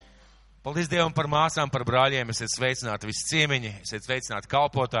Paldies Dievam par māsām, par brāļiem. Esiet sveicināti visi ciemiņi, esiet sveicināti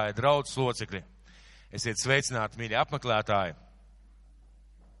kalpotāji, draudzes locekļi. Esiet sveicināti, mīļi apmeklētāji.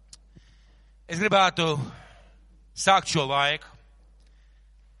 Es gribētu sākt šo laiku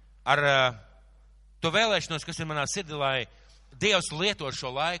ar to vēlēšanos, kas ir manā sirdī, lai Dievs lieto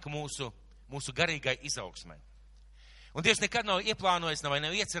šo laiku mūsu garīgai izaugsmai. Un Dievs nekad nav ieplānojis, nav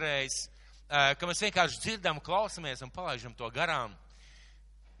iecerējis, ka mēs vienkārši dzirdam, klausamies un palaižam to garām.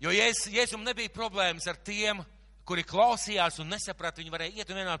 Jo Jēzum nebija problēmas ar tiem, kuri klausījās un nesaprata, viņi varēja iet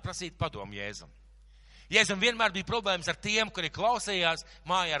un vienmēr prasīt padomu Jēzum. Jēzum vienmēr bija problēmas ar tiem, kuri klausījās,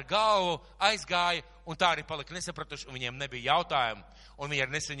 māja ar galvu, aizgāja un tā arī palika nesapratuši, un viņiem nebija jautājumu, un viņi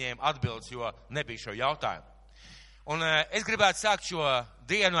arī nesaņēma atbildes, jo nebija šo jautājumu. Un es gribētu sākt šo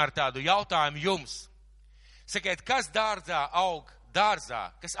dienu ar tādu jautājumu jums. Sakiet, kas dārzā,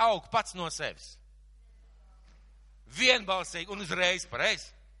 kas aug pats no sevis? Vienbalsīgi un uzreiz pareizi.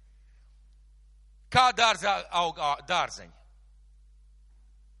 Kā dārzā aug dārzeņi?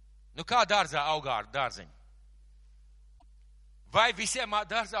 Nu, kā dārzā aug dārzeņi? Vai visiem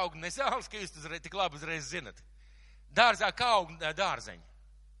dārzā aug nezāles, ka jūs tik labi uzreiz zinat? Dārzā kā aug dārzeņi?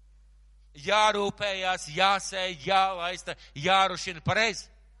 Jārūpējās, jāsēj, jālaista, jārušina pareizi.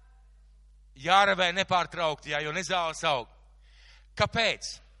 Jāravē nepārtraukti, jo nezāles aug.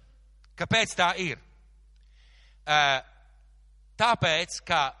 Kāpēc? Kāpēc tā ir? Tāpēc,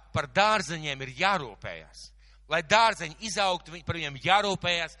 ka par dārzeņiem ir jārūpējas. Lai dārzeņi izaugtu, par viņiem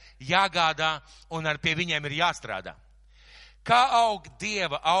jārūpējas, jāgādā un pie viņiem ir jāstrādā. Kā aug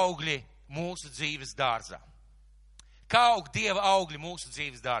Dieva augļi mūsu dzīves dārzā? Kā aug Dieva augļi mūsu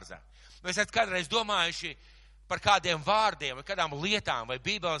dzīves dārzā? Vai esat kādreiz domājuši par kādiem vārdiem, vai kādām lietām, vai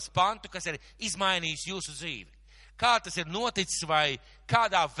Bībeles pantu, kas ir izmainījis jūsu dzīvi? Kā tas ir noticis, vai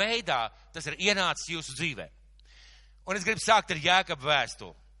kādā veidā tas ir ienācis jūsu dzīvē? Un es gribu sākt ar Jēkaba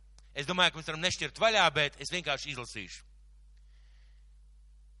vēstuli. Es domāju, ka mēs varam nešķirt vaļā, bet es vienkārši izlasīšu.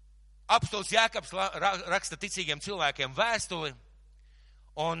 Apostols Jēkabs raksta ticīgiem cilvēkiem vēstuli,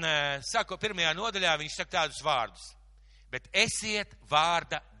 un saka, pirmajā nodaļā viņš saka tādus vārdus. Bet esiet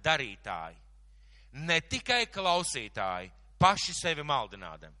vārda darītāji, ne tikai klausītāji, paši sevi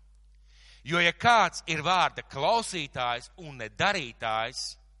maldinādami. Jo, ja kāds ir vārda klausītājs un ne darītājs,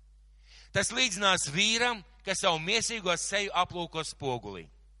 tas līdzinās vīram, kas savu miesīgo seju aplūko spogulī.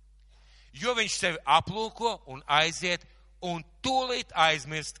 Jo viņš sevi aplūko un aiziet un tūlīt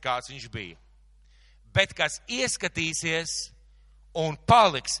aizmirst, kāds viņš bija. Bet kas ieskatīsies un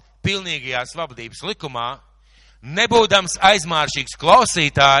paliks pilnīgajās labadības likumā, nebūdams aizmāršīgs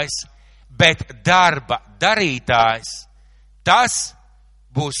klausītājs, bet darba darītājs, tas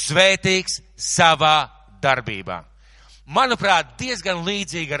būs svētīgs savā darbībā. Manuprāt, diezgan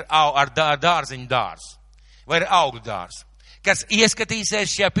līdzīgi ar dārziņu dārzu vai ar augļu dārzu. Kas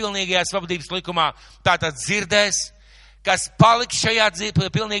ieskatīsies šajā pilnīgajā svabadības likumā, tātad dzirdēs, kas paliks šajā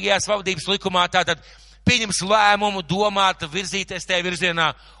pilnīgajā svabadības likumā, tātad pieņems lēmumu, domāt, virzīties tajā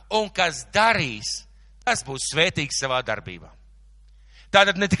virzienā, un kas darīs, tas būs svētīgs savā darbībā.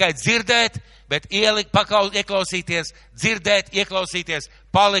 Tātad ne tikai dzirdēt, bet ieklausīties, dzirdēt, ieklausīties,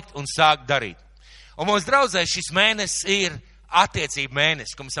 palikt un sākt darīt. Un mūsu draudzē šis mēnesis ir attiecību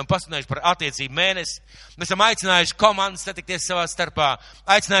mēnesis, ko mēs esam pasludinājuši par attiecību mēnesi. Mēs esam aicinājuši komandas satikties savā starpā,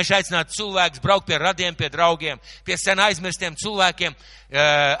 aicināt cilvēkus, braukt pie radiem, pie draugiem, pie sen aizmirstiem cilvēkiem,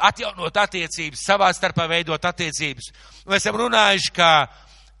 atjaunot attiecības, savā starpā veidot attiecības. Mēs esam runājuši, ka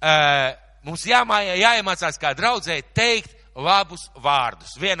mums jāiemācās kā draudzē teikt labus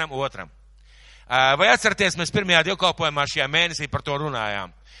vārdus vienam otram. Vai atceraties, mēs pirmajā dievkalpojumā šajā mēnesī par to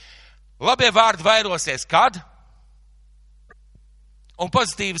runājām? Labie vārdi vairosies kad? Un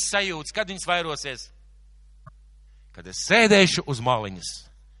pozitīvas sajūtas, kad viņas vairosies? Kad es sēdēšu uz maliņas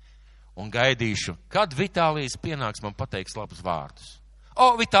un gaidīšu, kad Vitālijas pienāks man pateiks labus vārdus.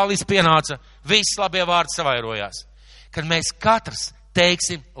 Vitālijas pienāca, viss labie vārdi savairojās. Kad mēs katrs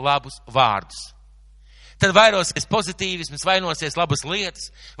teiksim labus vārdus. Tad vairosies pozitīvisms, vainosies labas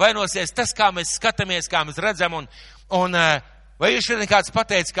lietas, vainosies tas, kā mēs skatāmies, kā mēs redzam. Un vai jūs šodien kāds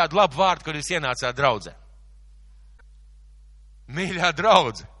pateica kādu labu vārdu, kad jūs ienācāt draudzē? Mīļā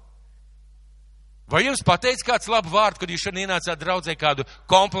draudze, vai jums pateica kāds labu vārdu, kad jūs šodien ienācāt draudzē kādu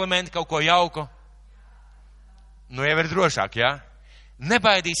komplimentu, kaut ko jauku? Nu, jau ir drošāk, jā?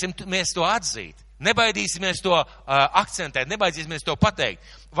 Nebaidīsimies to atzīt, nebaidīsimies to akcentēt, nebaidīsimies to pateikt.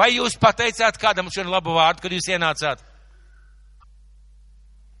 Vai jūs pateicāt kādam šodien labu vārdu, kad jūs ienācāt?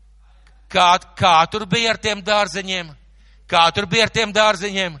 Kā tur bija ar tiem dārzeņiem? Kā tur bija ar tiem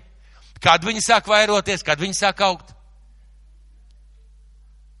dārzeņiem? Kad viņi sāk vairoties, kad viņi sāk augt?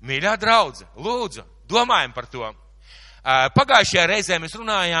 Mīļā draudze, lūdzu, domājam par to. Pagājušajā reizē mēs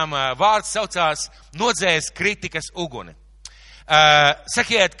runājām, vārds saucās nodzēs kritikas uguni.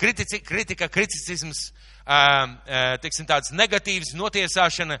 Sakiet, kriticisms, teiksim, tāds negatīvs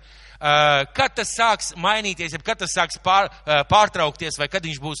notiesāšana, kad tas sāks mainīties, ja kad tas sāks pārtraukties, vai kad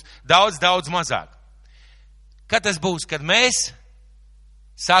viņš būs daudz mazāk. Kad tas būs, kad mēs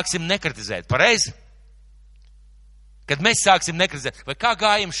sāksim nekritizēt, pareizi? Kad mēs sāksim nekritizēt, vai kā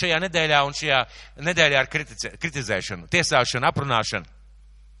gājam šajā nedēļā un šajā nedēļā ar kritizēšanu, tiesāšanu, aprunāšanu?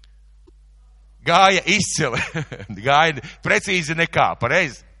 Gāja izcili, gāja precīzi nekā,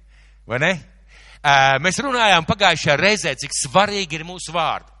 pareizi, vai ne? Mēs runājām pagājušajā reizē, cik svarīgi ir mūsu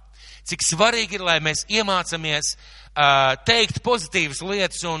vārdi, cik svarīgi ir, lai mēs iemācamies teikt pozitīvas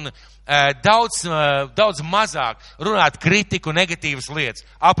lietas un daudz mazāk runāt kritiku, negatīvas lietas,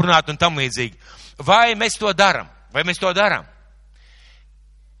 aprunāt un tam līdzīgi. Vai mēs to darām? Vai mēs to darām?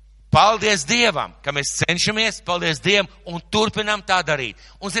 Paldies Dievam, ka mēs cenšamies, paldies Dievam un turpinām tā darīt.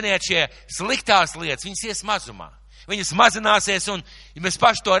 Un, ziniet, šie sliktās lietas, viņas ies mazumā. Viņas mazināsies un ja mēs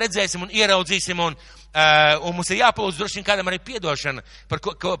paši to redzēsim un ieraudzīsim un mums ir jāpalūdz droši vien kādam arī piedošana, par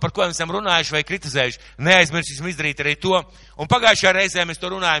ko mēs esam runājuši vai kritizējuši. Neaizmirsīsim izdarīt arī to. Un pagājušajā reizē mēs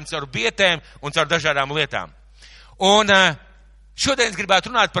to runājam caur bietēm un caur dažādām lietām. Un šodien es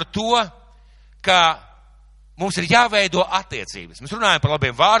gribētu runāt par to, ka mums ir jāveido attiecības. Mēs runājam par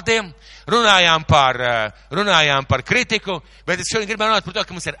labiem vārdiem, runājām par kritiku, bet es šodien gribētu runāt par to,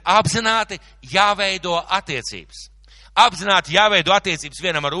 ka mums ir apzināti jāveido attiecības. Apzināti jāveido attiecības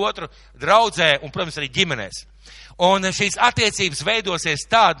vienam ar otru, draudzē un, protams, arī ģimenēs. Un šīs attiecības veidosies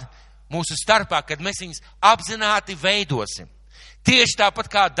tad mūsu starpā, kad mēs viņas apzināti veidosim. Tieši tāpat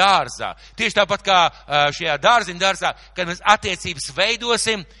kā dārzā, tieši tāpat kā šajā dārziņa dārzā, kad mēs attiecības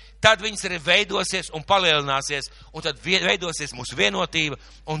veidosim, tad viņas arī veidosies un palielināsies, un tad veidosies mūsu vienotība,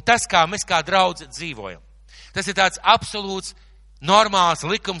 un tas, kā mēs kā draudze dzīvojam. Tas ir tāds absolūts, normāls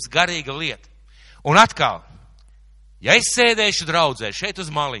likums, garīga lieta. Un atkal, ja es sēdēšu draudzē šeit uz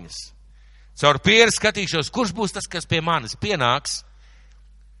maliņas, caur pieri skatīšos, kurš būs tas, kas pie manis pienāks,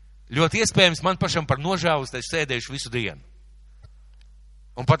 ļoti iespējams man pašam par nožēlu, es sēdēšu visu dienu.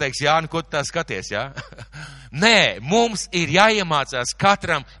 Un pateiks, Jāni, ko tu tā skaties, jā? Nē, mums ir jāiemācās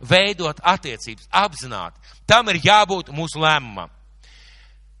katram veidot attiecības, apzināti. Tam ir jābūt mūsu lēmumam.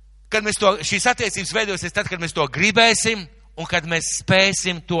 Kad mēs šīs attiecības veidosies, tad, kad mēs to gribēsim un kad mēs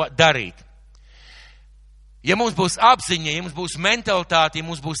spēsim to darīt. Ja mums būs apziņa, ja mums būs mentalitāte, ja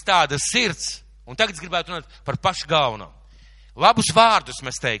mums būs tāda sirds, un tagad es gribētu runāt par pašu galveno. Labus vārdus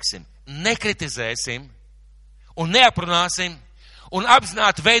mēs teiksim, nekritizēsim un neaprunāsim, un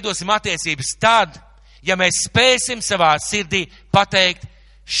apzināti veidosim attiecības tad, ja mēs spēsim savā sirdī pateikt,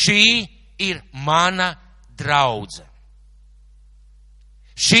 šī ir mana draudze.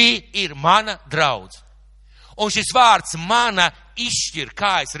 Šī ir mana draudze. Un šis vārds mana izšķir,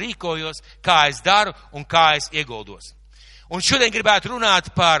 kā es rīkojos, kā es daru un kā es ieguldos. Un šodien gribētu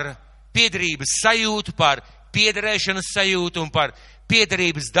runāt par piederības sajūtu, par piederēšanas sajūtu un par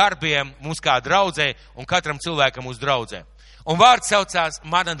piederības darbiem mums kā draudzē un katram cilvēkam mūsu draudzē. Un vārds saucās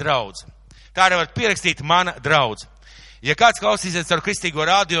mana draudze. Tā arī var pierakstīt mana draudze. Ja kāds klausīsies ar kristīgo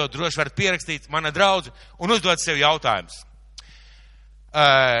radio, droši var pierakstīt mana draudze un uzdot sev jautājumus.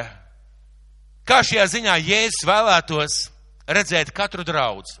 Kā šajā ziņā Jēzus vēlētos redzēt katru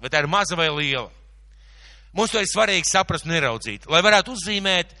draudzi, vai tā ir maza vai liela? Mums to ir svarīgi saprast un ieraudzīt, lai varētu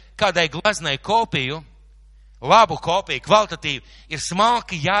uzzīmēt kādai glaznai kopiju, labu kopiju, kvalitatīvu, ir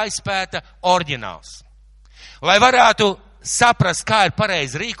smalki jāizpēta oriģināls. Lai varētu saprast, kā ir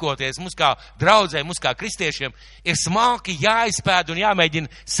pareizi rīkoties mums kā draudzē, mums kā kristiešiem, ir smalki jāizpēta un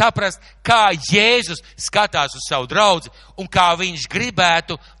jāmēģina saprast, kā Jēzus skatās uz savu draudzi un kā viņš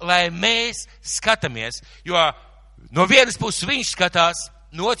gribētu, lai mēs skatāmies. Jo no vienas puses viņš skatās,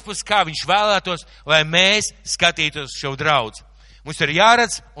 no otras puses kā viņš vēlētos, lai mēs skatītos šo draudzi. Mums ir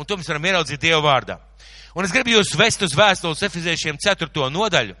jāredz, un to mēs varam ieraudzīt Dieva vārdā. Un es gribu jūs vest uz vēstules Efeziešiem 4.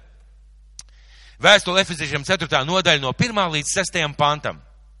 nodaļu. Vēstule Efeziešiem 4. nodaļa no 1. līdz 6. pantam.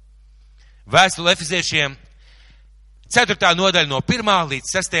 Vēstule Efeziešiem 4. nodaļa no 1.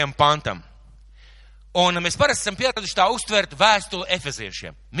 līdz 6. pantam. Un mēs parasti esam pieraduši tā uztvert vēstuli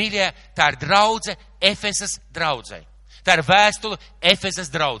Efeziešiem. Mīļie, tā ir draudze Efesas draudzei. Tā ir vēstule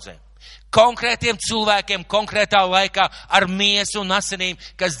Efesas draudzei. Konkrētiem cilvēkiem, konkrētā laikā ar miesu un asinīm,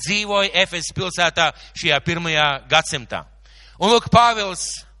 kas dzīvoja Efesas pilsētā šajā 1. gadsimtā. Un lūk, Pāvils,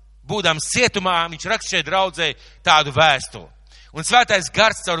 būdams cietumā, viņš raksta šeit draudzei tādu vēstuli. Un svētais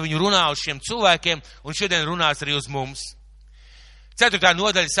gars caur viņu runā uz šiem cilvēkiem, un šodien runās arī uz mums. 4.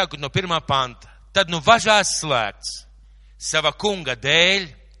 nodaļa sakot no 1. panta. Tad nu važās slēgts sava kunga dēļ,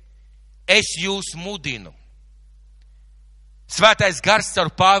 es jūs mudinu. Svētais gars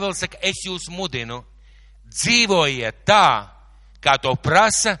caur Pāvilu saka, es jūs mudinu, dzīvojiet tā, kā to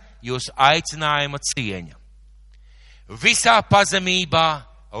prasa jūsu aicinājuma cieņa. Visā pazemībā,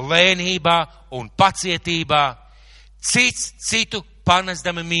 lēnībā un pacietībā, cits citu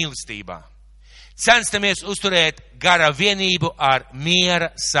panesdami mīlestībā. Censtamies uzturēt gara vienību ar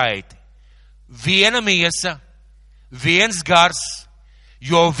miera saiti. Viena miesa, viens gars,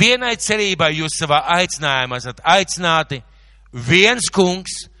 jo vienai cerībai jūs savā aicinājumā esat aicināti, viens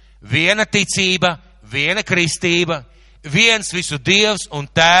kungs, viena ticība, viena kristība, viens visu Dievs un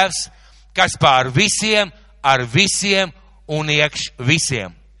Tēvs, kas pār visiem, ar visiem un iekš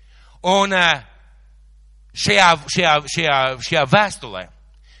visiem. Un šajā vēstulē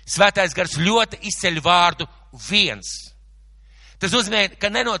Svētais gars ļoti izceļ vārdu viens. Tas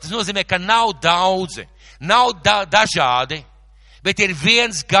nozīmē, ka nav daudzi, nav dažādi, bet ir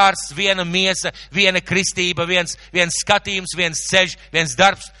viens gars, viena miesa, viena kristība, viens skatījums, viens ceļš, viens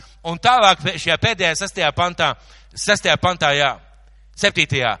darbs. Un tālāk šajā pēdējā 6. pantā,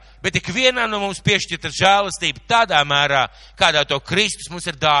 7. Bet ik vienam no mums piešķirta žēlastība tādā mērā, kādā to Kristus mums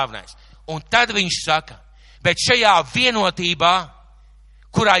ir dāvinājis. Un tad viņš saka, bet šajā vienotībā,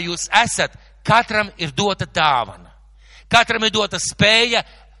 kurā jūs esat, katram ir dota dāvana. Katram ir dota spēja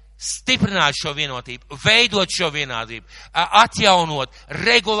stiprināt šo vienotību, veidot šo vienotību, atjaunot,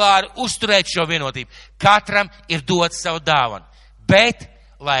 regulāri uzturēt šo vienotību. Katram ir dota savu dāvanu, bet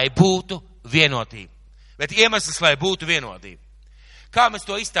lai būtu vienotība. Bet iemesls, lai būtu vienotība. Kā mēs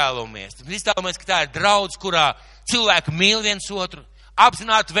to iztēlojamies? Mēs iztēlojamies, ka tā ir draudze, kurā cilvēki mīl viens otru,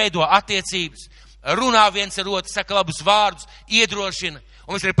 apzināti veido attiecības, runā viens ar otru, saka labus vārdus, iedrošina.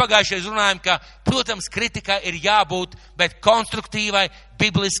 Un mēs arī pagājušajā runājam, ka, protams, kritikai ir jābūt, bet konstruktīvai,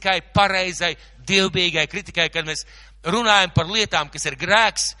 bibliskai, pareizai, dievbijīgai kritikai, kad mēs runājam par lietām, kas ir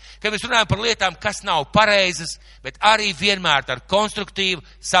grēks, kad mēs runājam par lietām, kas nav pareizas, bet arī vienmēr ar konstruktīvu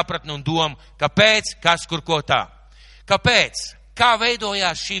sapratni un domu, kāpēc, kas, kur, ko tā. Kāpēc? Kā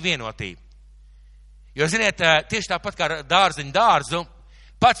veidojās šī vienotība? Jo, ziniet, tieši tāpat kā dārziņu dārzu,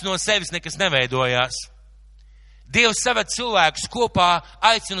 pats no sevis nekas neveidojās. Dievs saved cilvēkus kopā,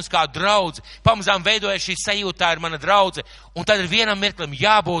 aicina uz kādu draudzi, pamazām veidojas šī sajūta, tā ir mana draudze, un tad ir vienam mirklim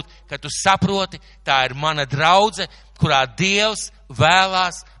jābūt, ka tu saproti, tā ir mana draudze, kurā Dievs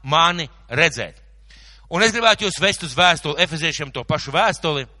vēlās mani redzēt. Un es gribētu jūs vest uz vēstuli, Efeziešiem to pašu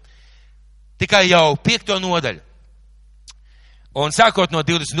vēstuli, tikai jau 5. nodaļu. Un sākot no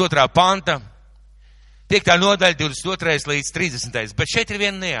 22. panta, 5. nodaļa, 22. līdz 30. Bet šeit ir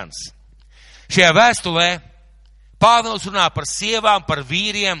viena nianses. Šajā vēstulē Pāvils runā par sievām, par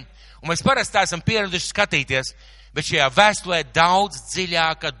vīriem, un mēs parasti esam pieraduši skatīties, bet šajā vēstulē daudz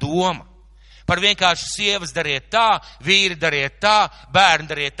dziļāka doma. Par vienkārši sievas dariet tā, vīri dariet tā, bērni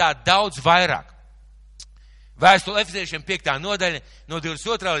dariet tā, daudz vairāk. Vēstule Efeziešiem 5. nodaļa no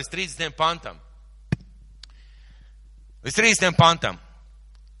 22. līdz 30. pantam. Līdz 30. pantam.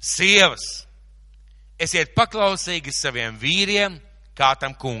 Sievas, esiet paklausīgi saviem vīriem, kā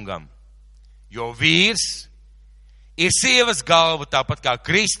tam kungam, jo vīrs ir sievas galva, tāpat kā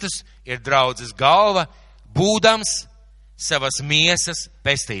Kristus ir draudzes galva, būdams savas miesas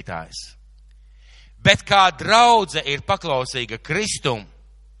pestītājs. Bet kā draudze ir paklausīga Kristum,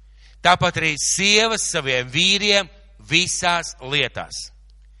 tāpat arī sievas saviem vīriem visās lietās.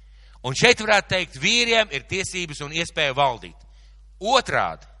 Un šeit varētu teikt, vīriem ir tiesības un iespēja valdīt.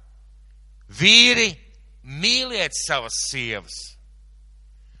 Otrādi, vīri, mīliet savas sievas.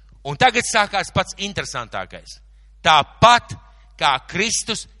 Un tagad sākās pats interesantākais. Tāpat kā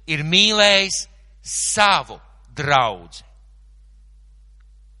Kristus ir mīlējis savu draudzi.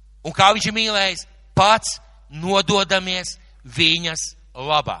 Un kā viņš ir mīlējis? Pats nododamies viņas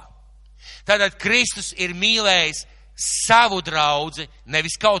labā. Tātad Kristus ir mīlējis savu draudzi,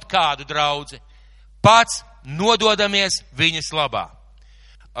 nevis kaut kādu draudzi. Pats nododamies viņas labā.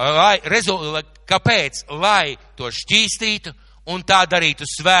 Kāpēc? Lai to šķīstītu un tā darītu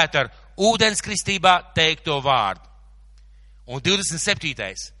svēt ar ūdenskristībā teikto vārdu. Un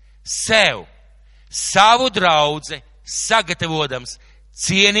 27. Sev, savu draudzi, sagatavotams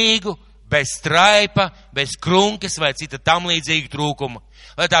cienīgu, bez straipa, bez krunkas vai cita tam līdzīga trūkuma,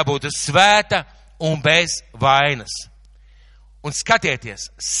 lai tā būtu svēta un bez vainas. Un skatieties,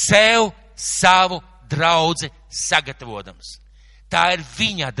 sev, savu draudzi sagatavotams. Tā ir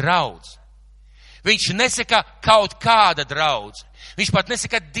viņa draudze. Viņš nesaka kaut kāda draudze. Viņš pat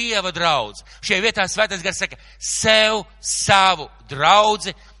nesaka Dieva draudze. Šajā vietā Svētais Gars saka sev, savu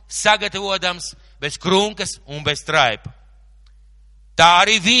draudzi, sagatavotams bez krunkas un bez traipa. Tā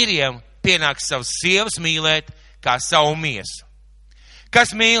arī vīriem pienāks savas sievas mīlēt kā savu miesu.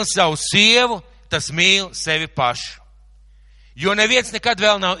 Kas mīl savu sievu, tas mīl sevi pašu. Jo neviens nekad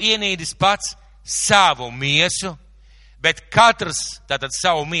vēl nav ienīdis pats savu miesu, bet katrs tātad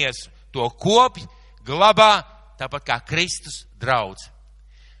savu miesu to kopj, glabā, tāpat kā Kristus draudze.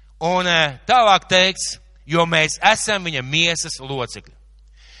 Un tālāk teiks, jo mēs esam viņa miesas locekļi.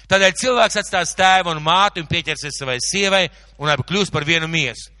 Tādēļ cilvēks atstās tēvu un mātu un pieķersies savai sievai un abi kļūs par vienu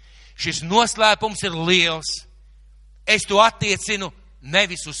miesu. Šis noslēpums ir liels. Es to attiecinu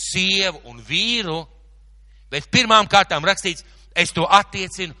nevis uz sievu un vīru, bet pirmām kārtām rakstīts, es to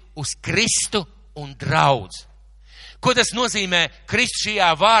attiecinu uz Kristu un draudzi. Ko tas nozīmē Kristu šajā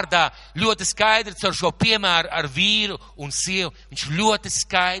vārdā? Ļoti skaidri caur šo piemēru ar vīru un sievu. Viņš ļoti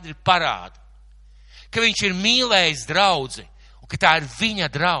skaidri parāda, ka viņš ir mīlējis draudzi un ka tā ir viņa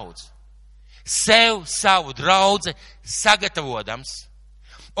draudze. Sev savu draudzi sagatavotams.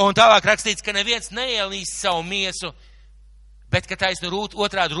 Un tālāk rakstīts, ka neviens neielīst savu miesu, bet ka taisnu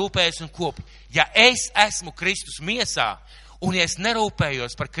otrādi rūpējas un kopj. Ja es esmu Kristus miesā un ja es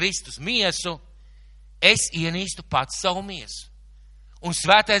nerūpējos par Kristus miesu, es ienīstu pats savu miesu. Un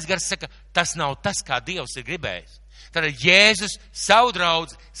svētais gars saka, tas nav tas, kā Dievs ir gribējis. Tātad Jēzus savu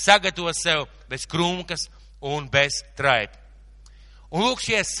draudzi sagatavo sev bez krunkas un bez traipa. Un lūk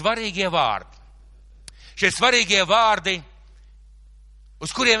šie svarīgie vārdi. Šie svarīgie vārdi,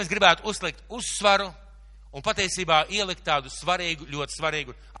 uz kuriem es gribētu uzlikt uzsvaru un patiesībā ielikt tādu svarīgu, ļoti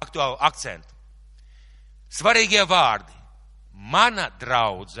svarīgu aktuālu akcentu. Svarīgie vārdi. Mana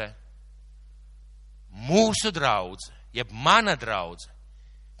draudze, mūsu draudze, jeb mana draudze,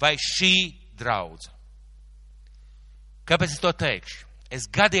 vai šī draudze. Kāpēc es to teikšu? Es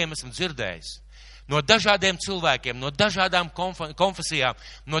gadiem esmu dzirdējis no dažādiem cilvēkiem, no dažādām konfesijām,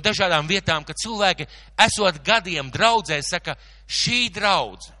 no dažādām vietām, ka cilvēki, esot gadiem draudzē, saka, šī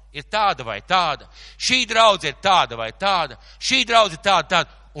draudze ir tāda vai tāda, šī draudze ir tāda vai tāda, šī draudze ir tāda.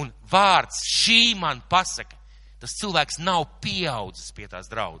 Un vārds šī man pasaka, tas cilvēks nav pieaudzis pie tās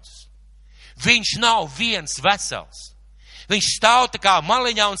draudzes. Viņš nav viens vesels. Viņš stāv tā kā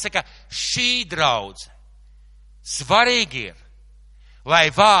maliņā un saka, šī draudze. Svarīgi ir, lai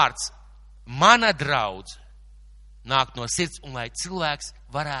vārds mana draudze nāk no sirds un lai cilvēks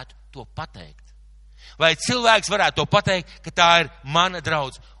varētu to pateikt. Lai cilvēks varētu to pateikt, ka tā ir mana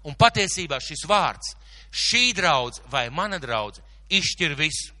draudze. Un patiesībā šis vārds, šī draudze vai mana draudze, izšķir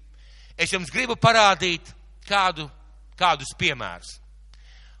visu. Es jums gribu parādīt kādus piemērus.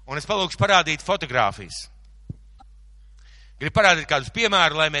 Un es palūkšu parādīt fotogrāfijas. Gribu parādīt kādus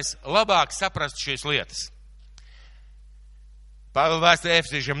piemērus, lai mēs labāk saprastu šīs lietas. Pāvila vēstule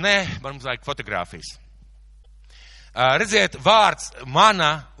Efeziešiem mums vajag fotogrāfijas. Redziet, vārds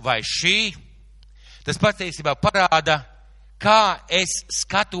mana vai šī, tas patiesībā parāda, kā es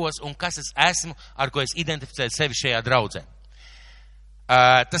skatos un kas es esmu, ar ko es identificēju sevi šajā draudzē.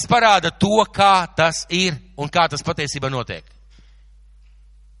 Tas parāda to, kā tas ir un kā tas patiesībā notiek.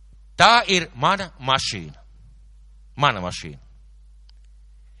 Tā ir mana mašīna. Mana mašīna.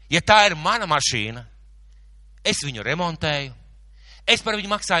 Ja tā ir mana mašīna, es viņu remontēju, es par viņu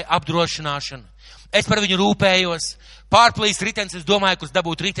maksāju apdrošināšanu, es par viņu rūpējos, pārplīst ritenis, es domāju, kurš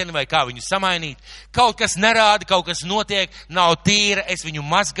dabūt riteni vai kā viņu samainīt. Kaut kas nerāda, kaut kas notiek, nav tīra, es viņu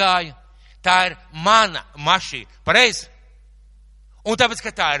mazgāju. Tā ir mana mašīna. Pareizi? Un tāpēc,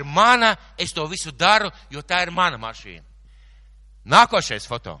 ka tā ir mana, es to visu daru, jo tā ir mana mašīna. Nākošais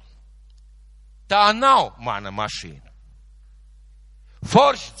foto. Tā nav mana mašīna.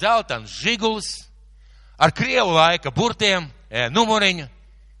 Foršs dzeltens žiguls ar krievu laika burtiem, numuriņu,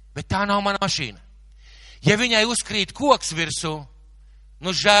 bet tā nav mana mašīna. Ja viņai uzkrīt koks virsū,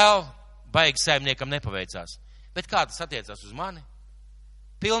 nu žēl, baigi saimniekam nepaveicās. Bet kā tas attiecās uz mani?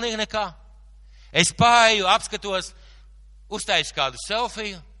 Pilnīgi nekā. Es pāju, apskatos, uztaisu kādu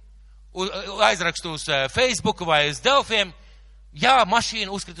selfiju, aizrakstu uz Facebook vai uz Delfiem. Jā,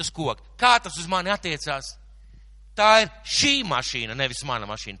 mašīna uzkrit uz koku. Kā tas uz mani attiecās? Tā ir šī mašīna, nevis mana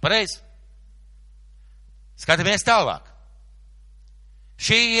mašīna. Pareizi? Skatāmies tālāk.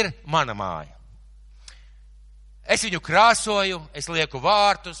 Šī ir mana māja. Es viņu krāsoju, es lieku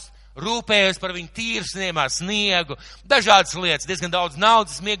vārtus, rūpējos par viņu tīrsniem ar sniegu, dažādas lietas, diezgan daudz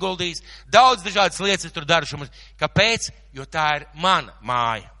naudas esmu ieguldījis, daudz dažādas lietas es tur daru. Kāpēc? Jo tā ir mana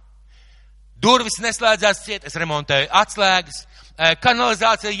māja. Durvis neslēdzās ciet, es remontēju atslēgas,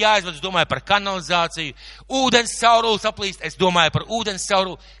 kanalizācija jāizved, es domāju par kanalizāciju, ūdens caurulis aplīst, es domāju par ūdens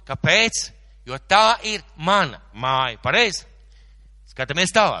cauruli. Kāpēc? Jo tā ir mana māja. Pareizi?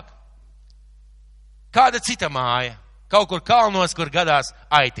 Skatāmies tālāk. Kāda cita māja? Kaut kur kalnos, kur gadās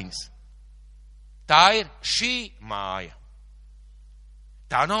aitiņas. Tā ir šī māja.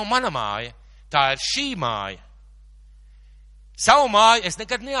 Tā nav mana māja, tā ir šī māja. Savu māju es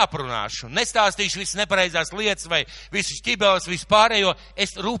nekad neaprunāšu, nestāstīšu visas nepareizās lietas vai visus ķibeles, visu pārējo.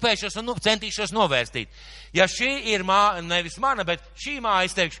 Es rūpēšos un centīšos novērstīt. Ja šī ir nevis mana, bet šī māja,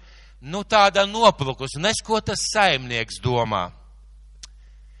 es teikšu, tāda noplukus, un es, ko tas saimnieks domā.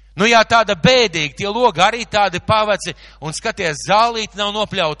 Jā, tāda bēdīga, tie logi arī tādi paveci, un skaties, zālīti nav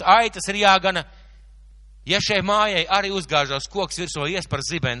nopļauta, aitas ir jāgana. Ja šai mājai arī uzgāžās koks virsū ies par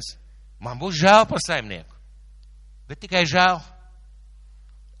zibens, man būs žēl par saimnieku. Bet tikai žēl.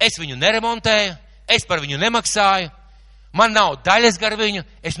 Es viņu neremontēju, es par viņu nemaksāju, man nav daļas gar viņu,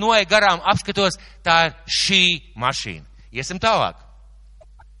 es noeju garām, apskatos, tā ir šī mašīna. Iesim tālāk.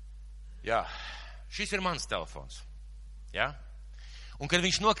 Jā, šis ir mans telefons. Jā? Un, kad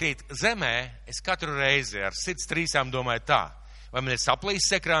viņš nokrīt zemē, es katru reizi ar sirds trīsām domāju tā, vai man ir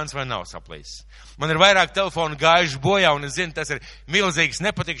saplīsis ekrāns vai nav saplīsis. Man ir vairāk telefonu gājuši bojā, un es zinu, tas ir milzīgs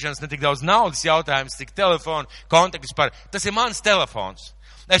nepatikšanas, ne tik daudz naudas jautājums, cik telefonu kontaktus par. Tas ir mans telefons.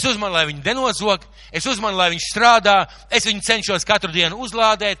 Es uzmanu, lai viņu denozog, es uzmanu, lai viņš strādā, es viņu cenšos katru dienu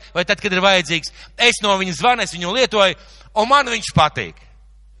uzlādēt, vai tad, kad ir vajadzīgs. Es no viņa zvanu, es viņu lietoju, un man viņš patīk.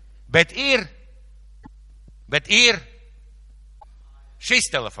 Bet ir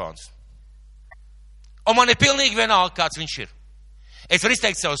šis telefons. Un man ir pilnīgi vienalga, kāds viņš ir. Es varu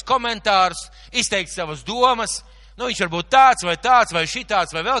izteikt savus komentārus, izteikt savas domas. Viņš var būt tāds, vai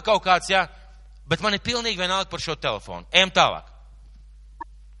šitāds, vai vēl kaut kāds, jā. Bet man ir pilnīgi vienalga par šo telefonu. Ejam tālāk.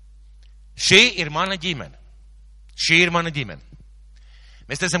 Šī ir mana ģimene.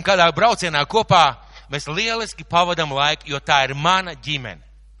 Mēs esam kādā braucienā kopā, mēs lieliski pavadam laiku, jo tā ir mana ģimene.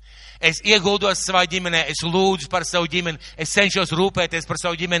 Es ieguldos savā ģimenē, es lūdzu par savu ģimeni, es cenšos rūpēties par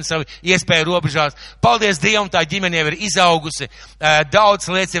savu ģimeni, savu iespēju robežās. Paldies Dievam, tā ģimene jau ir izaugusi, daudz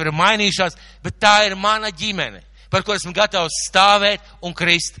lietas jau ir mainījušās, bet tā ir mana ģimene, par ko esmu gatavs stāvēt un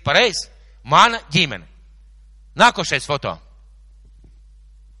krist. Pareizi? Mana ģimene. Nākošais foto.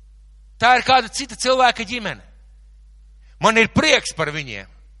 Tā ir kāda cita cilvēka ģimene. Man ir prieks par viņiem.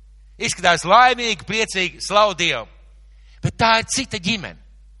 Izskatās laimīgi, priecīgi, slavu Dievu. Bet tā ir cita ģimene.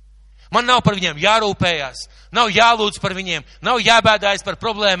 Man nav par viņiem jārūpējās, nav jālūdz par viņiem, nav jābēdājas par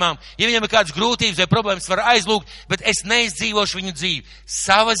problēmām. Ja viņiem ir kādas grūtības vai problēmas, var aizlūgt, bet es neizdzīvošu viņu dzīvi.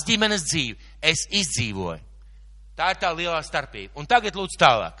 Savas ģimenes dzīvi es izdzīvoju. Tā ir tā lielā starpība. Un tagad lūdzu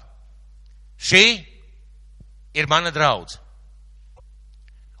tālāk. Šī ir mana draudze.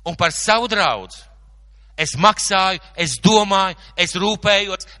 Un par savu draudzi es maksāju, es domāju, es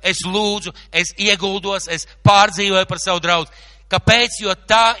rūpējos, es lūdzu, es ieguldos, es pārdzīvoju par savu draudzi. Kāpēc? Jo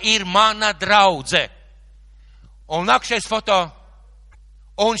tā ir mana draudze. Un nākšais foto.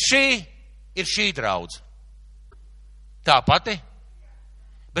 Un šī ir šī draudze. Tā pati.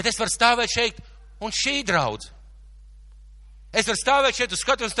 Bet es varu stāvēt šeit un šī draudze. Es varu stāvēt šeit uz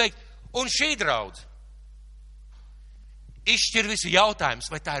skatuves teikt un šī draudze. Izšķir visu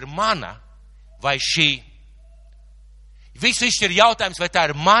jautājums, vai tā ir mana vai šī. Visu izšķir jautājums, vai tā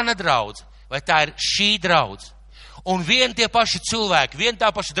ir mana draudze vai tā ir šī draudze. Un vien tie paši cilvēki, vien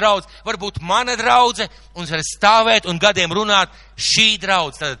tā paša draudze, varbūt mana draudze, un var stāvēt un gadiem runāt šī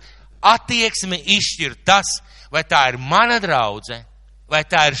draudze. Tad attieksmi izšķir tas, vai tā ir mana draudze, vai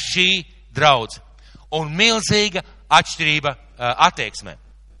tā ir šī draudze. Un milzīga atšķirība attieksmē.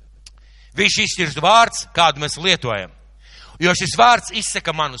 Viņš izšķirs vārds, kādu mēs lietojam. Jo šis vārds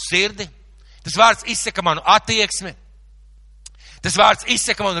izsaka manu sirdi, tas vārds izsaka manu attieksmi, tas vārds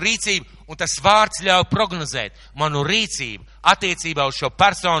izsaka manu rīcību, un tas vārds ļauj prognozēt manu rīcību attiecībā uz šo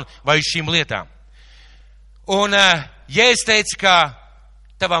personu vai uz šīm lietām. Un Jēzus teica, ka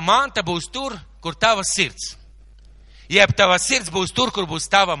tava manta būs tur, kur tava sirds. Jeb tava sirds būs tur, kur būs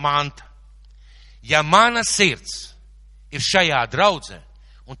tava manta. Ja mana sirds ir šajā draudzē,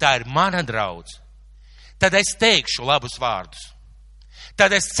 un tā ir mana draudze, tad es teikšu labus vārdus.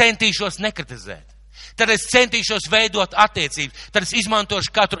 Tad es centīšos nekritizēt. Tad es centīšos veidot attiecības. Tad es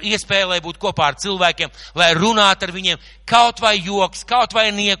izmantošu katru iespēju, lai būtu kopā ar cilvēkiem, lai runātu ar viņiem, kaut vai joks, kaut vai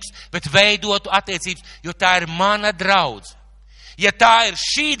niekus, bet veidotu attiecības, jo tā ir mana draudze. Ja tā ir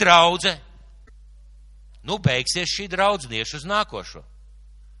šī draudze, beigsies šī draudze, iešu uz nākošo.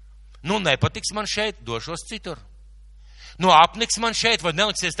 Nepatiks man šeit, došos citur. Apniks man šeit, vai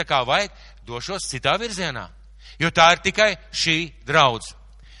neliksies tā kā vajag, došos citā virzienā. Jo tā ir tikai šī draudze.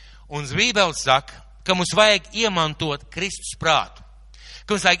 Un Bībele saka, ka mums vajag iemantot Kristus prātu,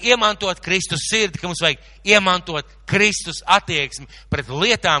 ka mums vajag iemantot Kristus sirdi, ka mums vajag iemantot Kristus attieksmi pret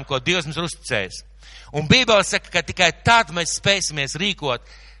lietām, ko Dievs mums ir uzticējis. Un Bībele saka, ka tikai tad mēs spēsim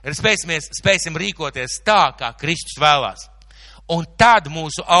rīkoties tā, kā Kristus vēlās. Un tad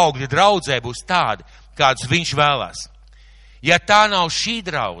mūsu augļi draudzē būs tādi, kādus viņš vēlās. Ja tā nav šī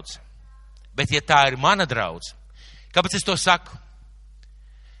draudze, bet ja tā ir mana draudze, Kāpēc es to saku?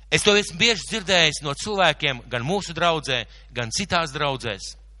 Es to esmu bieži dzirdējis no cilvēkiem, gan mūsu draudzē, gan citās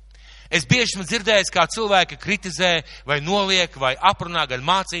draudzēs. Es bieži esmu dzirdējis, kā cilvēki kritizē vai noliek vai aprunā gan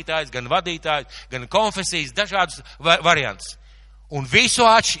mācītājs, gan vadītājs, gan konfesijas, dažādus variantus. Un visu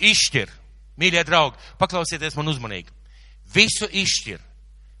izšķir. Mīļie draugi, paklausieties man uzmanīgi. Visu izšķir.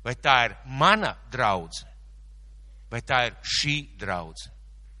 Vai tā ir mana draudze, vai tā ir šī draudze.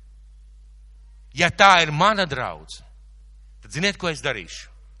 Ja tā ir mana draudze, tad ziniet, ko es darīšu?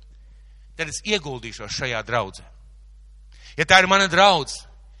 Tad es ieguldīšos šajā draudzē. Ja tā ir mana draudze,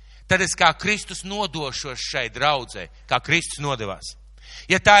 tad es kā Kristus nodošos šai draudzē, kā Kristus nodevās.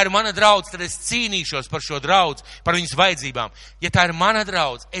 Ja tā ir mana draudze, tad es cīnīšos par šo draudzi, par viņas vajadzībām. Ja tā ir mana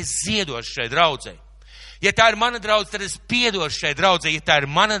draudze, es ziedošu šai draudzē. Ja tā ir mana draudze, tad es piedošu šai draudzē. Ja tā ir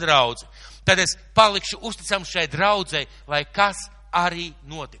mana draudze, tad es palikšu uzticams šai draudzē, lai kas arī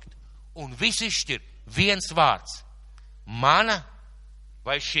notiktu. Un visu izšķir viens vārds. Mana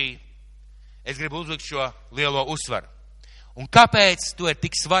vai šī? Es gribu uzlikt šo lielo uzsvaru. Un kāpēc to ir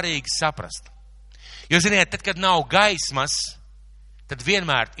tik svarīgi saprast? Jo, ziniet, tad, kad nav gaismas, tad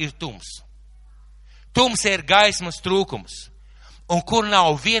vienmēr ir tums. Tums ir gaismas trūkums. Un kur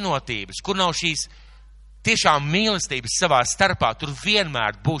nav vienotības, kur nav šīs tiešām mīlestības savā starpā, tur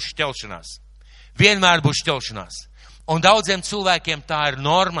vienmēr būs šķelšanās. Vienmēr būs šķelšanās. Un daudziem cilvēkiem tā ir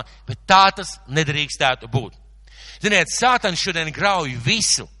norma, bet tā tas nedrīkstētu būt. Ziniet, Sātans šodien grauj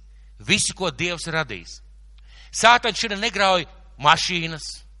visu, ko Dievs ir radījis. Sātans šodien negrauj mašīnas,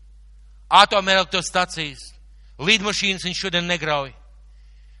 atomelektrostacijas, lidmašīnas viņš šodien negrauj.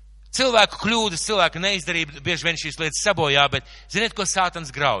 Cilvēku kļūdas, cilvēku neizdarība bieži vien šīs lietas sabojā, bet ziniet, ko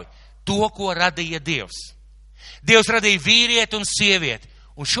Sātans grauj? To, ko radīja Dievs. Dievs radīja vīrieti un sievieti.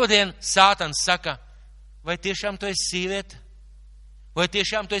 Un šodien Sātans saka, vai tiešām tu esi sieviete? Vai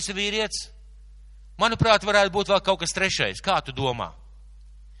tiešām tu esi vīrietis? Manuprāt, varētu būt vēl kaut kas trešais. Kā tu domā?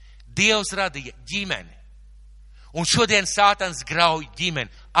 Dievs radīja ģimeni. Un šodien Sātans grauj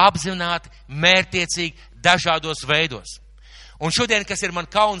ģimeni. Apzināti, mērtiecīgi, dažādos veidos. Un šodien, kas ir man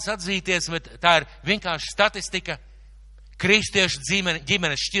kauns atzīties, bet tā ir vienkārši statistika, kristiešu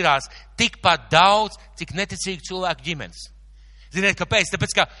ģimenes šķirās tikpat daudz, cik neticīgi cilvēku ģimenes. Ziniet, kāpēc?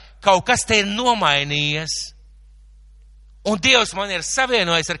 Tāpēc, ka kaut kas te ir nomainījies. Un Dievs man ir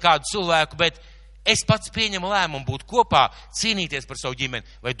savienojis ar kādu cilvēku, bet es pats pieņemu lēmumu būt kopā, cīnīties par savu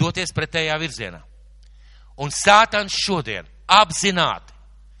ģimeni vai doties pretējā virzienā. Un Sātans šodien apzināti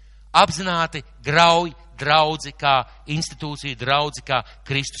grauj draudzi kā institūciju, draudzi kā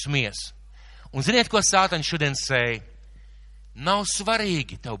Kristus miesu. Un ziniet, ko Sātans šodien sēja? Nav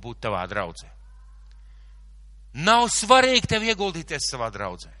svarīgi tev būt tavā draudzē. Nav svarīgi tev ieguldīties savā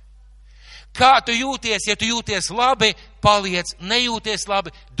draudzē. Kā tu jūties? Ja tu jūties labi, paliec, nejūties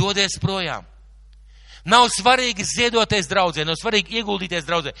labi, dodies projām. Nav svarīgi ziedoties draudzē, nav svarīgi ieguldīties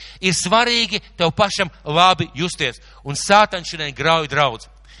draudzē. Ir svarīgi tev pašam labi justies. Un Sātans šodien grauj draudzi.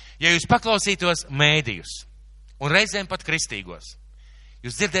 Ja jūs paklausītos mēdījus un reizēm pat kristīgos,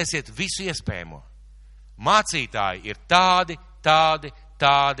 jūs dzirdēsiet visu iespējamo. Mācītāji ir tādi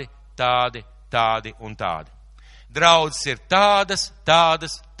un tādi. Draudzes ir tādas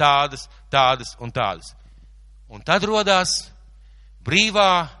un tādas. Un tad rodās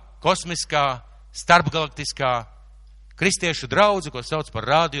brīvā, kosmiskā, starpgalaktiskā kristiešu draudze, ko sauc par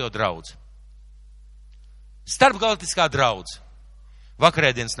radio draudzi. Starpgalaktiskā draudze.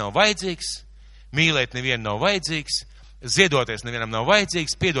 Vakarēdienas nav vajadzīgs, mīlēt nevienu nav vajadzīgs, ziedoties nevienam nav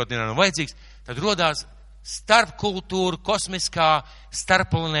vajadzīgs, piedot nevienam nav vajadzīgs. Tad rodās starpkultūra, kosmiskā,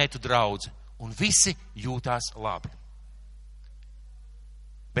 starpplanētu draudze. Un visi jūtās labi.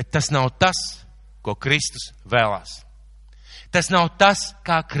 Bet tas nav tas, ko Kristus vēlās. Tas nav tas,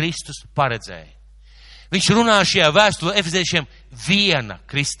 kā Kristus paredzēja. Viņš runā šajā vēstulē efeziešiem viena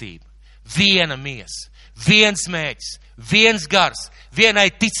kristība, viena miesa, viens mērķis, viens gars,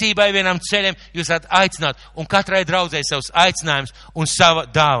 vienai ticībai, vienam ceļam jūs varat aicināt, un katrai draudzēji savus aicinājums un sava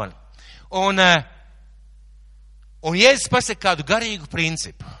dāvana. Un Jēzus pasaka kādu garīgu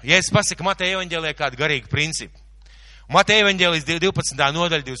principu. Jēzus pasaka Mateja evaņģēlijā kādu garīgu principu. Mateja evaņģēlijas 12.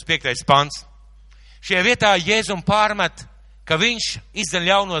 nodaļa, 25. pants. Šajā vietā Jēzum pārmet, ka viņš izdara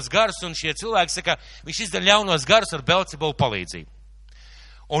ļaunos garus, un šie cilvēki saka, viņš izdara ļaunos garus ar Belcebulu palīdzību.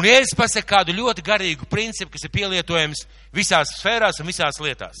 Un Jēzus pasaka kādu ļoti garīgu principu, kas ir pielietojams visās sfērās un visās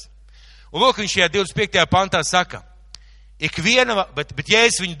lietās. Un lūk, viņš šajā 25. pantā saka, bet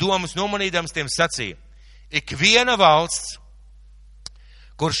Jēzus viņu domas nomanīdams tiem sacīja, ikviena valsts,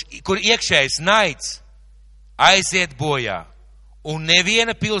 kur iekšējais naids aiziet bojā, un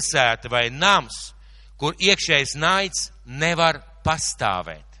neviena pilsēta vai nams, kur iekšējais naids nevar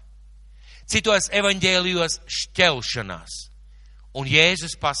pastāvēt. citos evaņģēlijos šķelšanās. Un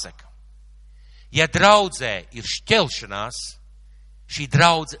Jēzus pasaka, ja draudzē ir šķelšanās, šī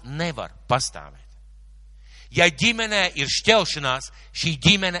draudze nevar pastāvēt. Ja ģimenē ir šķelšanās, šī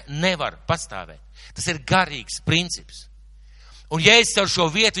ģimene nevar pastāvēt. Tas ir garīgs princips. Un Jēzus ar šo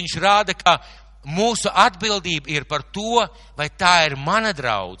vietu viņš rāda, ka mūsu atbildība ir par to, vai tā ir mana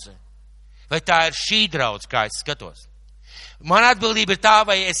draudze, vai tā ir šī draudze, kā es skatos. Mana atbildība ir tā,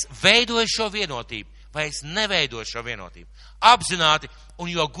 vai es veidoju šo vienotību, vai es neveidoju šo vienotību. Apzināti,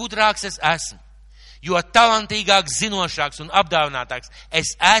 un jo gudrāks es esmu, jo talantīgāks, zinošāks un apdāvinātāks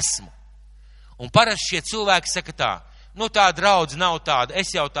es esmu. Un parasti šie cilvēki saka tā, tā draudze nav tāda,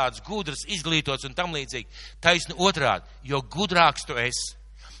 es jau tāds gudrs, izglītots un tam līdzīgi. Taisni otrādi, jo gudrāks tu esi,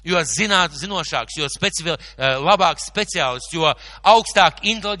 jo zinošāks, jo labāks speciālists, jo augstāk,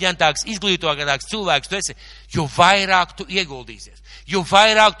 inteliģentāks, izglītotāks cilvēks tu esi, jo vairāk tu ieguldīsies, jo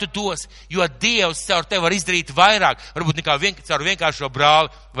vairāk tu dos, jo Dievs caur tevi var izdarīt vairāk, varbūt nekā caur vienkāršo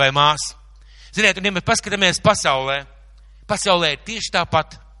brāli vai māsu. Ziniet, un ja mēs paskatāmies pasaulē ir tieši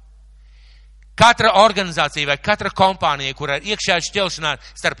tāpat. Katra organizācija vai katra kompānija, kurā ir iekšējā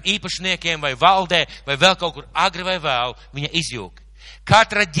šķelšanās starp īpašniekiem vai valdē vai vēl kaut kur agri vai vēl, viņa izjūg.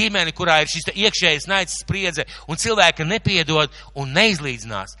 Katra ģimene, kurā ir šis iekšējais naids, spriedze un cilvēki nepiedod un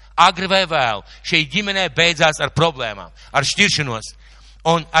neizlīdzinās, agri vai vēl, šī ģimenē beidzās ar problēmām, ar šķiršanos.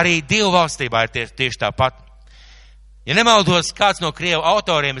 Un arī Dievu valstībā ir tieši tāpat. Ja nemaldos, kāds no Krievu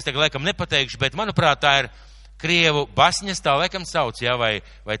autoriem, es tagad laikam nepateikšu, bet manuprāt tā ir Krievu basņas, tā laikam sauc, ja,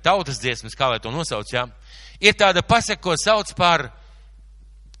 vai tautas dziesmas, kā lai to nosauc, ja. Ir tāda pasaka, ko sauc par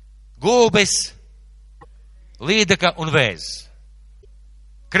gulbis, līdaka un vēzis.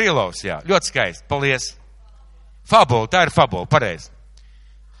 Krilovs, jā, ļoti skaisti, paldies. Fabula, tā ir fabula, pareizi.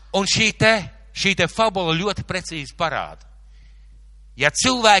 Un šī te fabula ļoti precīzi parāda. Ja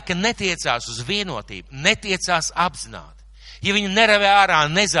cilvēki netiecās uz vienotību, netiecās apzināti, ja viņi neravē ārā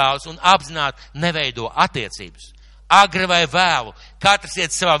nezāles un apzināti neveido attiecības, agri vai vēlu, katrs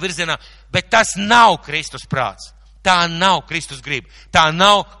iet savā virzienā, bet tas nav Kristus prāts, tā nav Kristus griba, tā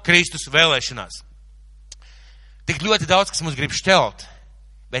nav Kristus vēlēšanās. Tik ļoti daudz, kas mums grib šķelt,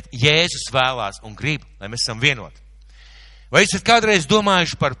 bet Jēzus vēlās un grib, lai mēs esam vienoti. Vai jūs esat kādreiz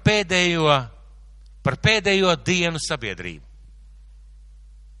domājuši par pēdējo dienu sabiedrību?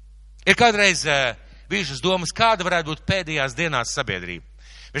 Ir kādreiz bijušas domas, kāda varētu būt pēdējās dienās sabiedrība.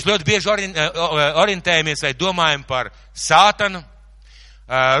 Mēs ļoti bieži orientējamies vai domājam par sātanu,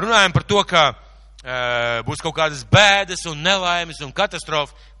 runājam par to, ka būs kaut kādas bēdas un nelaimes un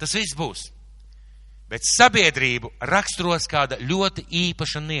katastrofa. Tas viss būs. Bet sabiedrību raksturos kāda ļoti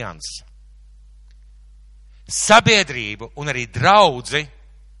īpaša nianse. Sabiedrību un arī draudzi,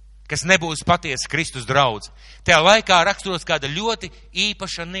 kas nebūs patiesa Kristus draudze, tajā laikā raksturos kāda ļoti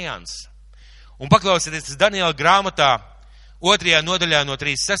īpaša nianse. Un paklausieties, tas Daniela grāmatā 2. nodaļā no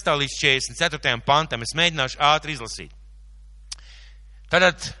 36. līdz 44. pantam. Es mēģināšu ātri izlasīt.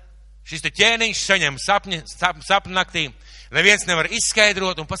 Tātad šis te ķēniņš saņem sapni naktī, neviens nevar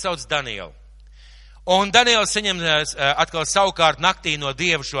izskaidrot un pasauc Danielu. Un Daniels saņem atkal savukārt naktī no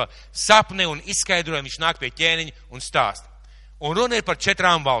Dieva šo sapni un izskaidrojumu, viņš nāk pie ķēniņa un stāst. Un runa ir par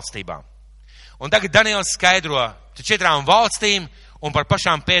 4 valstībām. Un tagad Daniels skaidro 4 valstīm un par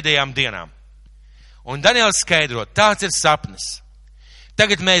pašām pēdējām dienām. Un Daniels skaidro, tāds ir sapnis.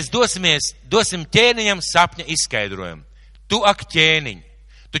 Tagad mēs dosim ķēniņam sapņa izskaidrojumu. Tu ak ķēniņ,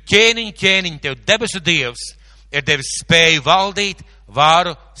 tu ķēniņ, tev debesu Dievs ir devis spēju valdīt,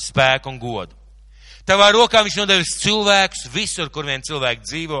 vāru, spēku un godu. Tavā rokā viņš nodevis cilvēkus visur, kur vien cilvēki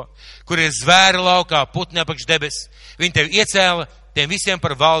dzīvo, kur ir zvēri laukā, putni apakš debes. Viņi tev iecēla, tiem visiem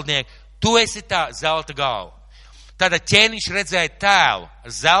par valdnieku. Tu esi tā zelta galva. Tātad ķēniņš redzēja tēlu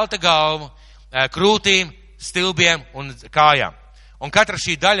ar zelta galvu, krūtīm, stilbiem un kājām. Un katra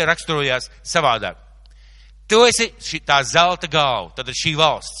šī daļa raksturojās savādāk. Tu esi tā zelta galva, tātad šī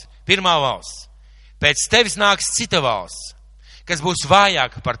valsts, pirmā valsts. Pēc tevis nāks cita valsts, kas būs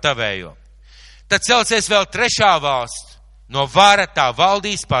vājāka par tavējo. Tad celsies vēl 3. valsts, no vara tā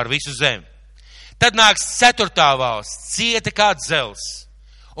valdīs pār visu zemi. Tad nāks 4. valsts, cieta kā dzels.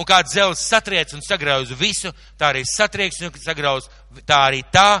 Un kā dzels satriec un sagrauz visu, tā arī satrieks un sagrauz, tā arī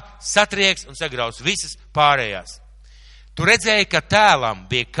tā satrieks un sagrauz visas pārējās. Tu redzēji, ka tēlam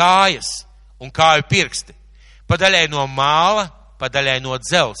bija kājas un kāju pirksti, pa daļai no māla, pa daļai no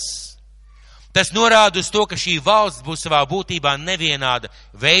dzels. Tas norāda uz to, ka šī valsts būs savā būtībā nevienāda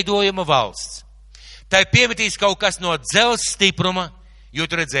veidojuma valsts. Tai piemetīs kaut kas no dzels stipruma, jo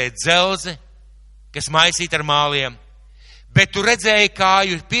tu redzēji dzelzi, kas maisīta ar māliem, bet tu redzēji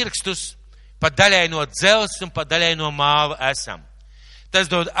kāju pirkstus, pa daļai no dzels un pa daļai no māla esam. tas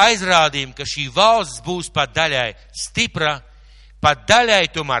dod aizrādījumu, ka šī valsts būs pat daļai stipra, pat daļai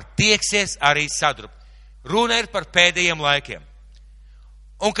tomēr tieksies arī sadrupt. Runa ir par pēdējiem laikiem.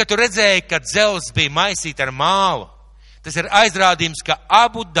 Un, kad tu redzēji, ka dzelzs bija maisīta ar mālu, tas ir aizrādījums, ka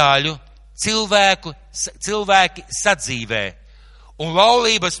abu daļu cilvēki sadzīvē un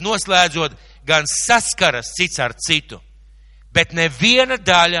laulības noslēdzot gan saskaras cits ar citu, bet neviena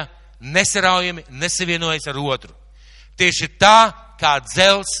daļa nesaraujami nesavienojas ar otru. Tieši tā, kā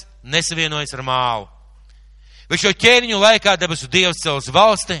dzelzs nesavienojas ar mālu. Bet šo ķēniņu laikā debesu Dievs cels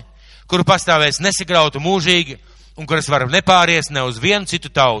valsti, kuru pastāvēs nesagrautu mūžīgi un kuras var nepāries ne uz vienu citu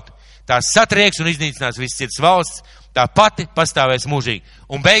tautu. Tā satrieks un iznīcinās viss cits valsts, tā pati pastāvēs mūžīgi.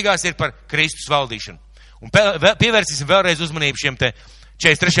 Un beigās ir par Kristus valdīšanu. Un pievērsīsim vēlreiz uzmanību šiem te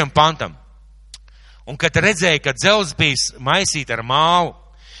 43. pantam. Un kad redzēja, ka dzelzs bija maisīta ar mālu,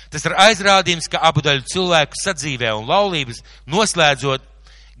 tas ir aizrādījums, ka abu daļu cilvēku sadzīvē un laulības noslēdzot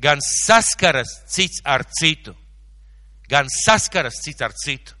gan saskaras cits ar citu. Gan saskaras cits ar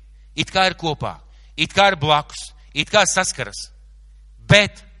citu. It kā ir kopā, it kā ir blakus, it kā saskaras.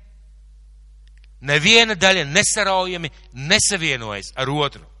 Bet neviena daļa nesaraujami nesavienojas ar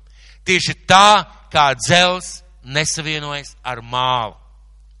otru. Tieši tā, kā dzelzs nesavienojas ar mālu.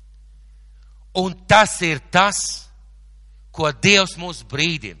 Un tas ir tas, ko Dievs mūs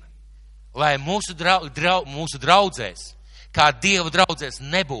brīdina, lai mūsu draudzēs, kā Dieva draudzēs,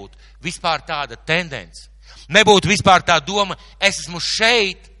 nebūtu vispār tāda tendence. Nebūtu vispār tā doma, es esmu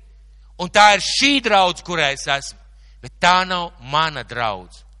šeit, un tā ir šī draudze, kurā es esmu. Bet tā nav mana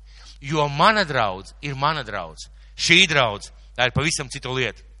draudze. Jo mana draudze ir mana draudze. Šī draudze, tā ir pavisam cita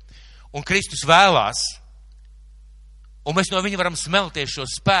lieta. Un Kristus vēlās, un mēs no viņa varam smelties šo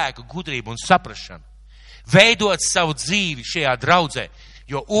spēku, gudrību un saprašanu. Veidot savu dzīvi šajā draudzē,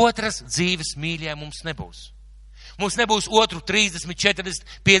 jo otras dzīves mīļie mums nebūs. Mums nebūs otru 30, 40,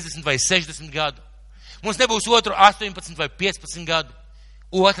 50 vai 60 gadu. Mums nebūs otru 18 vai 15 gadu.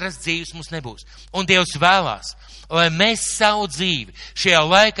 Otras dzīves mums nebūs. Un Dievs vēlās, lai mēs savu dzīvi šajā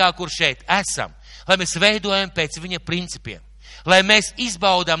laikā, kur šeit esam, lai mēs veidojam pēc viņa principiem, lai mēs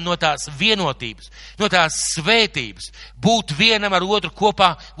izbaudām no tās vienotības, no tās svētības, būt vienam ar otru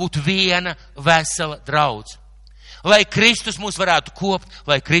kopā, būt viena vesela draudze. Lai Kristus mūs varētu kopt,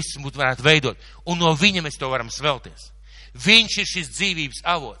 lai Kristus mūs varētu veidot, un no viņa mēs to varam svelties. Viņš ir šis dzīvības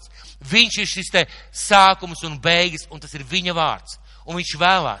avots, viņš ir šis te sākums un beigas, un tas ir viņa vārds. Un viņš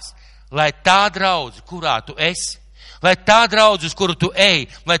vēlās, lai tā draudze, kurā tu esi, lai tā draudze, uz kuru tu ej,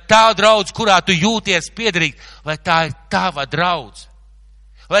 lai tā draudze, kurā tu jūties piederīgi, lai tā ir tava draudze.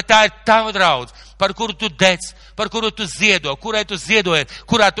 Lai tā ir tava draudze, par kuru tu dec, par kuru tu ziedo, kurai tu ziedojies,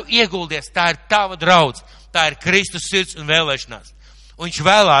 kurā tu ieguldies, tā ir tava draudze. Tā ir Kristus sirds un vēlēšanās. Un viņš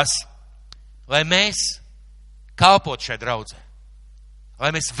vēlās, lai mēs kalpot šai draudzē,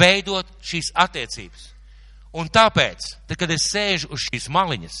 lai mēs veidot šīs attiecības. Un tāpēc, tad, kad es sēžu uz šīs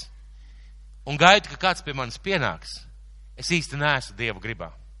maliņas un gaidu, ka kāds pie manis pienāks, es īsti neesmu Dieva gribā.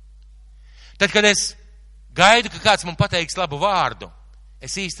 Tad, kad es gaidu, ka kāds man pateiks labu vārdu,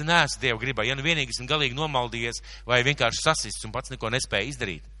 es īsti neesmu Dieva gribā. Ja nu vienīgi esmu galīgi nomaldījies vai vienkārši sasists un pats neko nespēju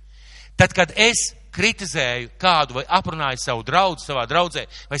izdarīt. Tad, kad es kritizēju kādu vai aprunāju savu draudzi, savā draudzē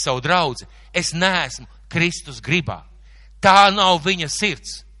vai savu draudzi, es neesmu Kristus gribā. Tā nav viņa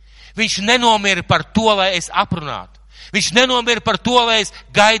sirds. Viņš nenomira par to, lai es aprunātu. Viņš nenomira par to, lai es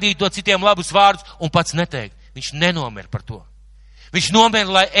gaidītu no citiem labus vārdus un pats neteiktu. Viņš nenomira par to. Viņš nomira,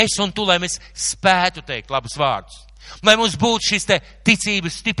 lai es un tu, lai mēs spētu teikt labus vārdus. Lai mums būtu šis te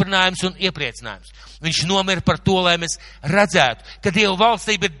ticības stiprinājums un iepriecinājums. Viņš nomira par to, lai mēs redzētu, ka Dieva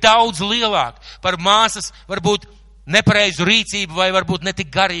valstība ir daudz lielāka par māsas varbūt nepareizu rīcību vai varbūt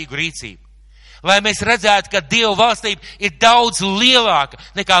netik garīgu rīcību. Lai mēs redzētu, ka Dieva valstība ir daudz lielāka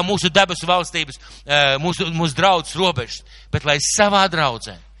nekā mūsu debesu valstības, mūsu draudzes robežas. Bet lai savā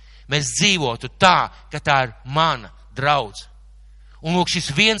draudzē mēs dzīvotu tā, ka tā ir mana draudze. Un lūk,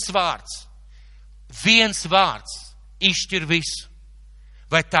 šis viens vārds izšķir visu.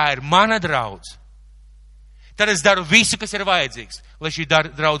 Vai tā ir mana draudze? Tad es daru visu, kas ir vajadzīgs, lai šī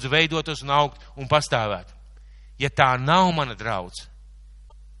draudze veidotos un augt un pastāvētu. Ja tā nav mana draudze,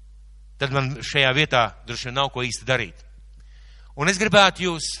 tad man šajā vietā droši vien nav ko īsti darīt. Un es gribētu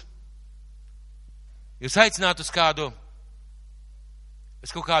jūs aicināt uz kādu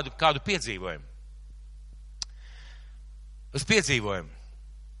piedzīvojumu. Uz piedzīvojumu.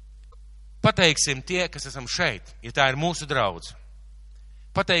 Pateiksim tie, kas esam šeit, ja tā ir mūsu draudze.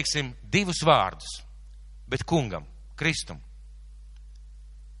 Pateiksim 2 vārdus, bet kungam, Kristum.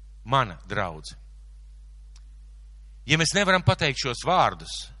 Mana draudze. Ja mēs nevaram pateikt šos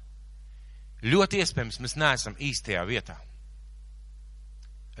vārdus, ļoti iespējams, mēs neesam īstajā vietā.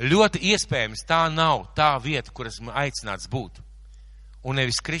 ļoti iespējams tā nav tā vieta, kur esmu aicināts būt. Un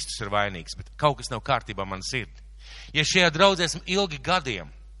nevis Kristus ir vainīgs, bet kaut kas nav kārtībā man sirdi. Ja šajā draudzē esmu ilgi gadiem,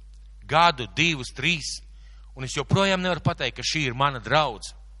 gadu, 2, 3, un es joprojām nevaru pateikt, ka šī ir mana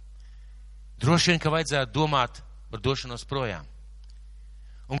draudze, droši vien, ka vajadzētu domāt par došanos projām.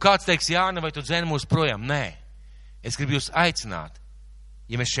 Un kāds teiks, Jāni, vai tu dzēni mūs projām? Nē, es gribu jūs aicināt,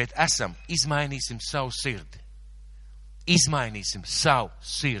 ja mēs šeit esam, izmainīsim savu sirdi. Izmainīsim savu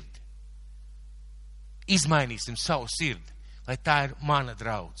sirdi. Izmainīsim savu sirdi, lai tā ir mana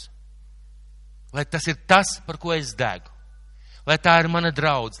draudze. Lai tas ir tas, par ko es degu. Lai tā ir mana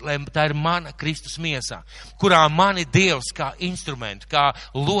draudze, lai tā ir mana Kristus miesā, kurā mani Dievs kā instrumentu, kā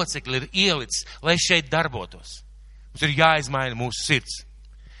locekli ir ielicis, lai šeit darbotos. Mums ir jāizmaina mūsu sirds.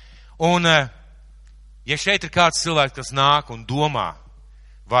 Un, ja šeit ir kāds cilvēks, kas nāk un domā,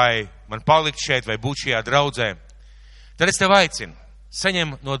 vai man palikt šeit, vai būt šajā draudzē, tad es tev aicinu,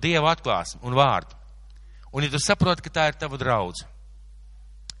 saņem no Dieva atklāsmi un vārdu. Un, ja tu saproti, ka tā ir tava draudze,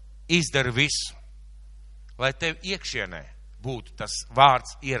 izdari visu, lai tev iekšienē būtu tas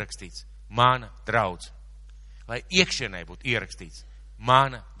vārds ierakstīts, mana draudze. Lai iekšienē būtu ierakstīts,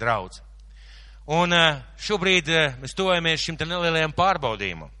 mana draudze. Un šobrīd mēs tojamies šim te nelielajam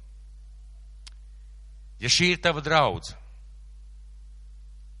pārbaudījumam. Ja šī ir tava draudze,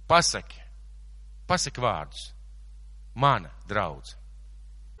 pasaki vārdus, mana draudze.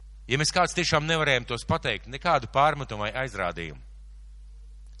 Ja mēs kāds tiešām nevarējam tos pateikt, nekādu pārmetumu vai aizrādījumu,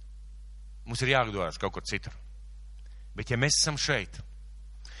 mums ir jādodas kaut kur citur. Bet ja mēs esam šeit,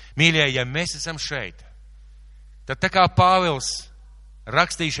 mīļie, ja mēs esam šeit, tad tā kā Pāvils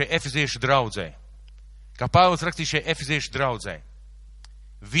rakstīja šai efeziešu draudzē,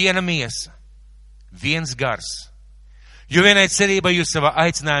 viena miesa, viens gars, jo vienai cerībai jūs savā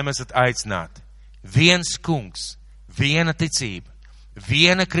aicinājumā esat aicināti, viens kungs, viena ticība,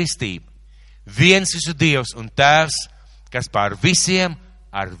 viena kristība, viens visu Dievs un Tēvs, kas pār visiem,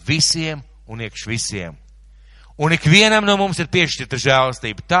 ar visiem un iekš visiem. Un ikvienam no mums ir piešķirta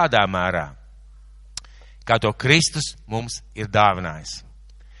žēlastība tādā mērā, kā to Kristus mums ir dāvinājis.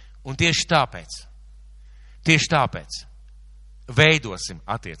 Un tieši tāpēc veidosim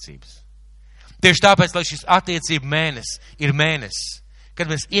attiecības. Tieši tāpēc, lai šis attiecību mēnesis ir mēnesis, kad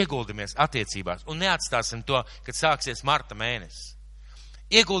mēs ieguldamies attiecībās un neatstāsim to, kad sāksies marta mēnesis.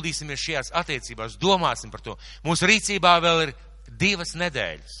 Ieguldīsimies šajās attiecībās, domāsim par to. Mūsu rīcībā vēl ir 2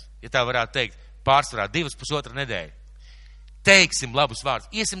 nedēļas, ja tā varētu teikt, pārsvarā 2,5 nedēļa. Teiksim labus vārdus.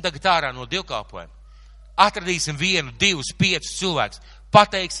 Iesim tagad ārā no dievkalpojuma. Atradīsim 1, 2, 5 cilvēkus.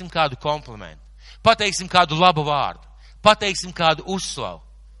 Pateiksim kādu komplimentu. Pateiksim kādu labu vārdu. Pateiksim kādu uzslavu.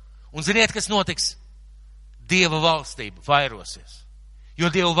 Un ziniet, kas notiks? Dieva valstība vairosies. Jo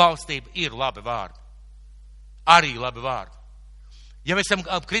Dieva valstība ir labi vārdi. Arī labi vārdi. Ja mēs esam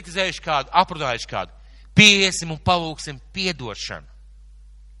kritizējuši kādu, aprunājuši kādu, pieiesim un palūksim piedošanu.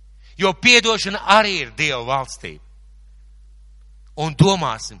 Jo piedošana arī ir Dieva valstība. Un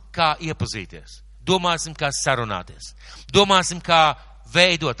domāsim, kā iepazīties. Domāsim, kā sarunāties. Domāsim, kā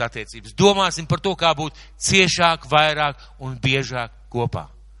veidot attiecības. Domāsim par to, kā būt ciešāk, vairāk un biežāk kopā.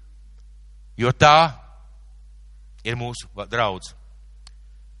 Jo tā ir mūsu draudze.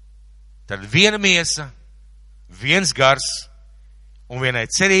 Tad viena miesa, viens gars un vienai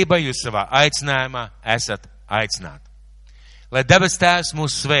cerībai jūs savā aicinājumā esat aicināti. Lai debes Tēvs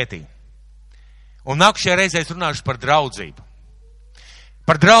mūs svētī. Un nākušajā reizē es runāšu par draudzību.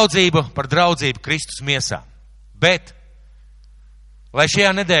 Par draudzību Kristus miesā. Bet, lai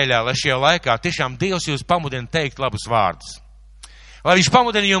šajā nedēļā, lai šajā laikā tiešām Dievs jūs pamudina teikt labus vārdus. Lai viņš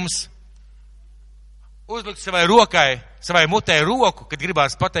pamudina jums uzlikt savai mutē roku, kad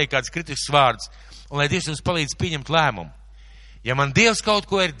gribās pateikt kāds kritisks vārds. Un lai Dievs jums palīdz pieņemt lēmumu. Ja man Dievs kaut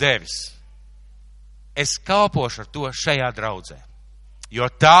ko ir devis, es kalpošu ar to šajā draudzē, jo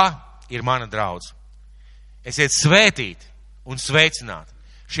tā ir mana draudze. Esiet svētīti un sveicināti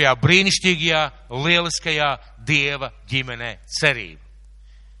šajā brīnišķīgajā, lieliskajā Dieva ģimenē cerību.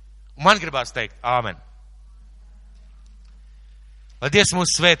 Un man gribās teikt āmen. Lai Dievs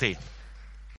mūs svētī.